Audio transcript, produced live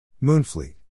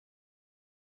Moonfleet.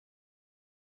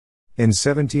 In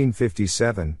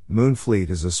 1757,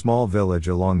 Moonfleet is a small village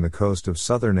along the coast of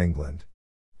southern England.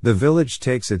 The village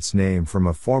takes its name from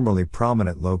a formerly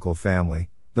prominent local family,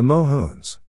 the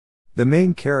Mohuns. The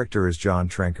main character is John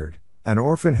Trenkard, an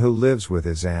orphan who lives with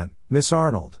his aunt, Miss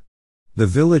Arnold. The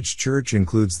village church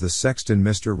includes the sexton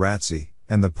Mr. Ratsey,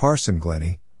 and the parson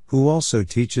Glennie, who also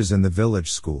teaches in the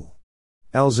village school.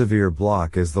 Elzevir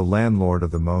Block is the landlord of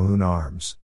the Mohun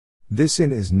Arms. This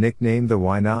inn is nicknamed the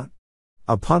Why Not?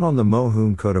 A pun on the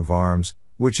Mohun coat of arms,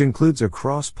 which includes a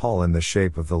cross paw in the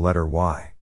shape of the letter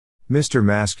Y. Mr.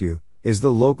 Maskew is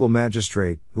the local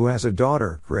magistrate, who has a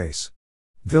daughter, Grace.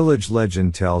 Village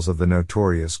legend tells of the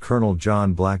notorious Colonel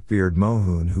John Blackbeard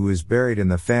Mohun, who is buried in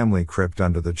the family crypt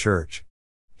under the church.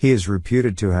 He is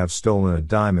reputed to have stolen a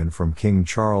diamond from King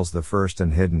Charles I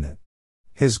and hidden it.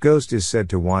 His ghost is said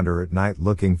to wander at night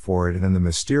looking for it, and the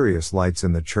mysterious lights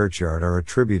in the churchyard are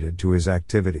attributed to his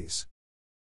activities.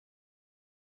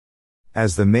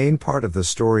 As the main part of the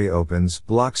story opens,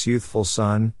 Block's youthful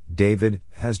son, David,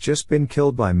 has just been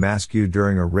killed by Maskew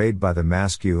during a raid by the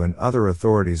Maskew and other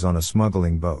authorities on a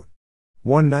smuggling boat.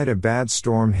 One night a bad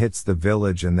storm hits the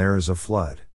village and there is a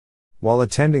flood. While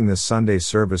attending the Sunday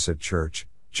service at church,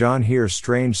 John hears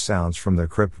strange sounds from the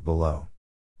crypt below.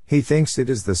 He thinks it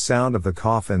is the sound of the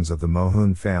coffins of the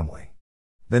Mohun family.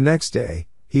 The next day,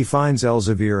 he finds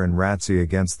Elzevir and Ratsey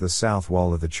against the south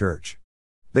wall of the church.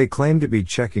 They claim to be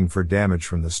checking for damage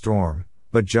from the storm,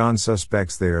 but John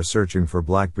suspects they are searching for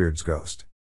Blackbeard's ghost.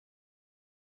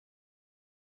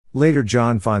 Later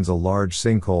John finds a large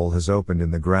sinkhole has opened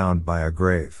in the ground by a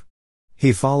grave.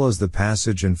 He follows the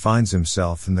passage and finds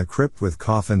himself in the crypt with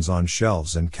coffins on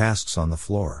shelves and casks on the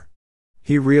floor.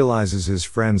 He realizes his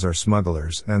friends are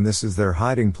smugglers and this is their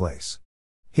hiding place.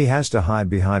 He has to hide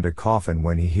behind a coffin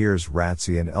when he hears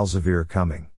Ratsey and Elzevir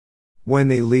coming. When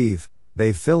they leave,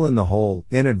 they fill in the hole,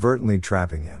 inadvertently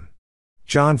trapping him.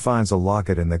 John finds a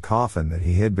locket in the coffin that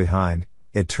he hid behind.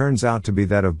 It turns out to be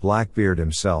that of Blackbeard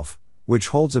himself, which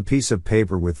holds a piece of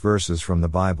paper with verses from the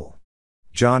Bible.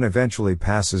 John eventually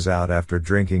passes out after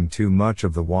drinking too much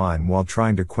of the wine while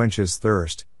trying to quench his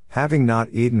thirst, having not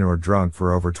eaten or drunk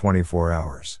for over 24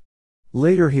 hours.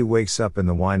 Later he wakes up in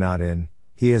the Why Not Inn.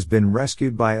 He has been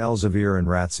rescued by Elzevir and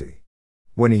Ratsey.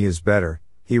 When he is better,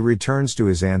 he returns to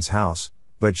his aunt's house,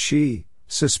 but she,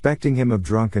 suspecting him of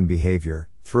drunken behavior,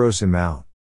 throws him out.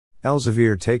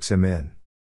 Elzevir takes him in.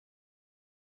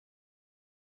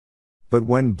 But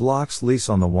when Block's lease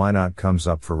on the Why Not comes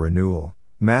up for renewal,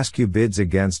 Maskew bids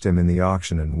against him in the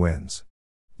auction and wins.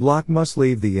 Block must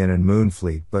leave the inn in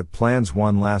Moonfleet but plans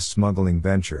one last smuggling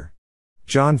venture.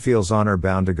 John feels honor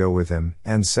bound to go with him,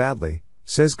 and sadly,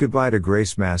 says goodbye to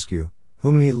Grace Maskew,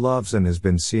 whom he loves and has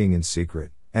been seeing in secret,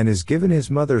 and is given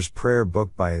his mother's prayer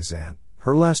book by his aunt,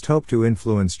 her last hope to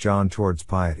influence John towards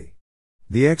piety.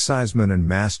 The exciseman and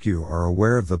Maskew are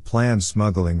aware of the planned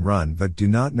smuggling run but do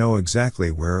not know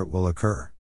exactly where it will occur.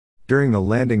 During the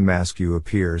landing Maskew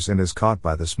appears and is caught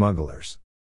by the smugglers.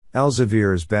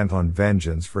 Elzevir is bent on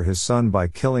vengeance for his son by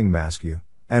killing Maskew,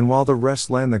 and while the rest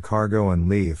land the cargo and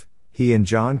leave, he and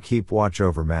John keep watch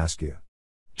over Maskew.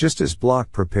 Just as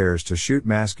Block prepares to shoot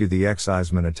Maskew, the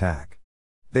excisemen attack.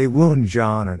 They wound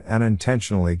John and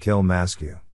unintentionally kill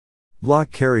Maskew.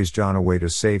 Block carries John away to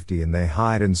safety and they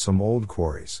hide in some old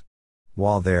quarries.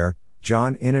 While there,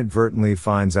 John inadvertently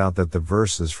finds out that the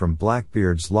verses from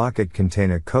Blackbeard's locket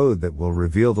contain a code that will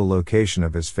reveal the location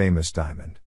of his famous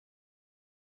diamond.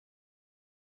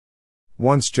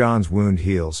 Once John's wound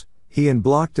heals, he and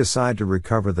Block decide to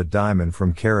recover the diamond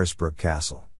from Carisbrooke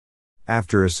Castle.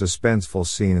 After a suspenseful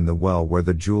scene in the well where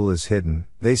the jewel is hidden,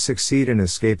 they succeed in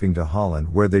escaping to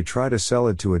Holland where they try to sell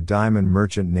it to a diamond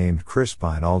merchant named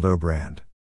Crispine Aldobrand.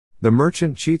 The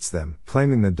merchant cheats them,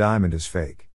 claiming the diamond is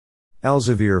fake.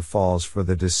 Elzevir falls for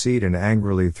the deceit and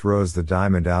angrily throws the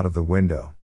diamond out of the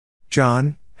window.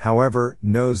 John, however,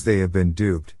 knows they have been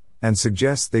duped, and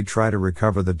suggests they try to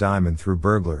recover the diamond through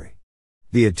burglary.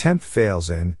 The attempt fails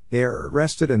and they are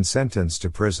arrested and sentenced to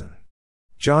prison.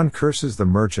 John curses the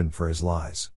merchant for his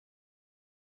lies.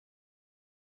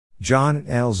 John and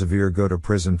Elzevir go to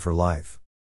prison for life.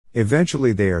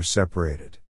 Eventually they are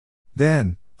separated.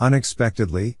 Then,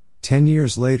 unexpectedly, 10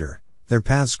 years later, their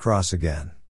paths cross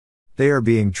again. They are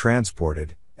being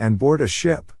transported, and board a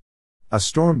ship. A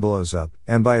storm blows up,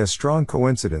 and by a strong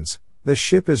coincidence, the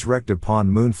ship is wrecked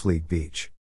upon Moonfleet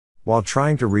Beach. While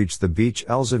trying to reach the beach,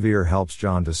 Elzevir helps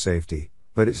John to safety,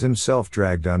 but is himself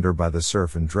dragged under by the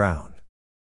surf and drowned.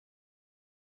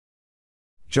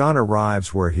 John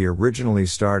arrives where he originally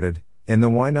started, in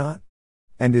the Why Not?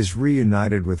 And is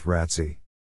reunited with Ratsey.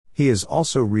 He is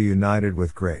also reunited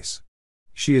with Grace.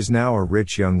 She is now a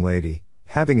rich young lady,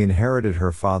 having inherited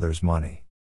her father's money.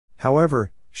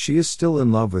 However, she is still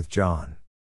in love with John.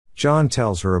 John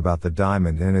tells her about the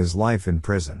diamond and his life in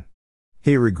prison.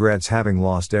 He regrets having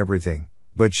lost everything,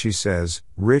 but she says,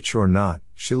 rich or not,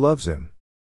 she loves him.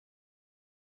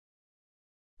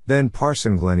 Then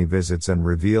Parson Glennie visits and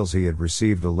reveals he had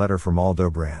received a letter from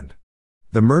Aldobrand.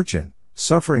 The merchant,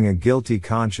 suffering a guilty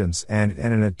conscience and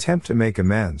in an attempt to make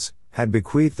amends, had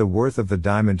bequeathed the worth of the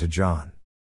diamond to John.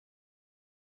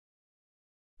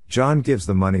 John gives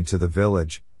the money to the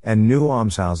village, and new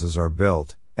almshouses are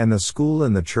built, and the school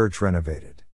and the church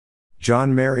renovated.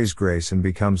 John marries Grace and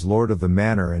becomes lord of the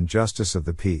manor and justice of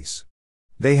the peace.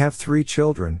 They have 3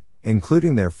 children,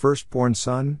 including their firstborn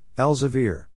son,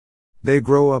 Elzevir. They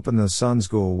grow up and the sons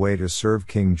go away to serve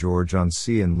King George on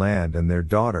sea and land, and their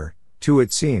daughter, too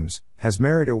it seems, has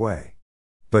married away.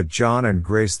 But John and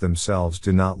Grace themselves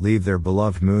do not leave their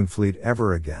beloved Moonfleet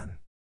ever again.